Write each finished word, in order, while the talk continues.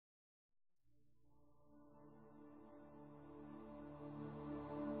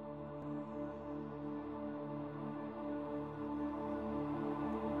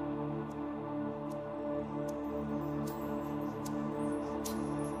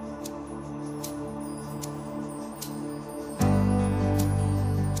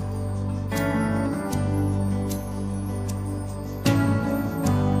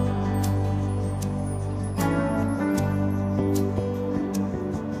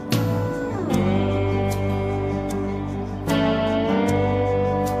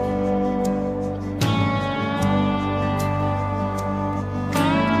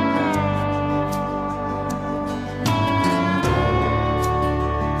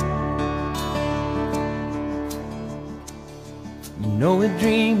know a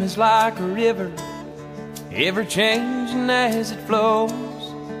dream is like a river, ever changing as it flows,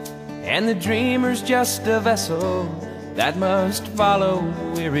 and the dreamer's just a vessel that must follow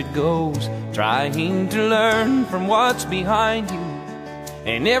where it goes, trying to learn from what's behind you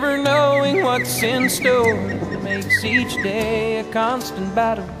and never knowing what's in store. Makes each day a constant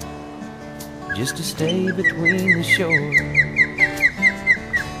battle just to stay between the shore.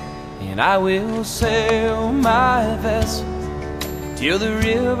 And I will sail my vessel till the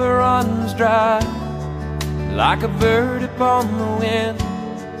river runs dry, like a bird upon the wind.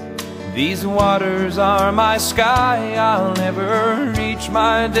 These waters are my sky. I'll never reach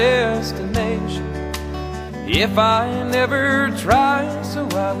my destination if I never try. So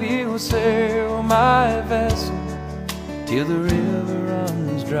I will sail my vessel till the river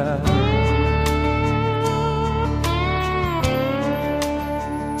runs dry.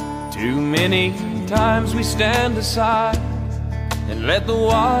 Too many times we stand aside and let the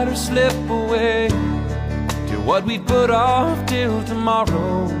water slip away to what we put off till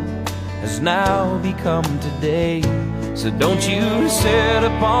tomorrow has now become today. So don't you sit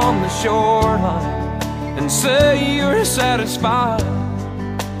upon the shoreline and say you're satisfied.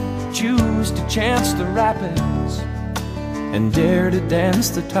 Choose to chance the rapids and dare to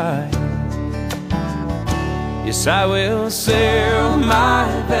dance the tide. Yes, I will sail my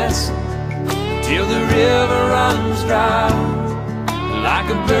vessel till the river runs dry, like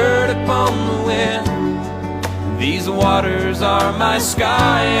a bird upon the wind. These waters are my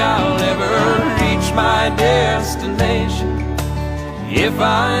sky. I'll never reach my destination if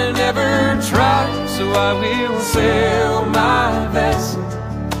I never try. So I will sail my vessel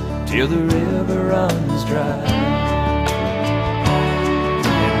till the river runs dry.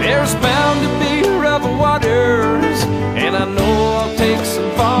 And there's bound to be rough waters, and I know I'll take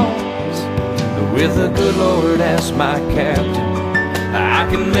some falls, but with the good Lord as my captain, I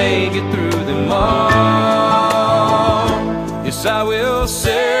can make it through them all. Yes, I will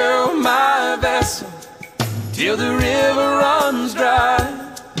sail my vessel till the river runs dry,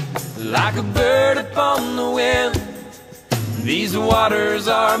 like a bird upon the wind. These waters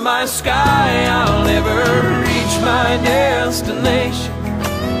are my sky. I'll never reach my destination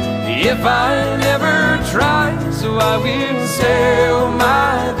if I never try. So I will sail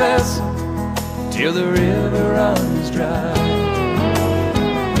my vessel till the river runs dry.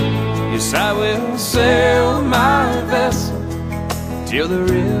 Yes, I will sail my vessel till the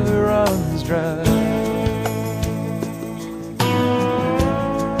river runs dry.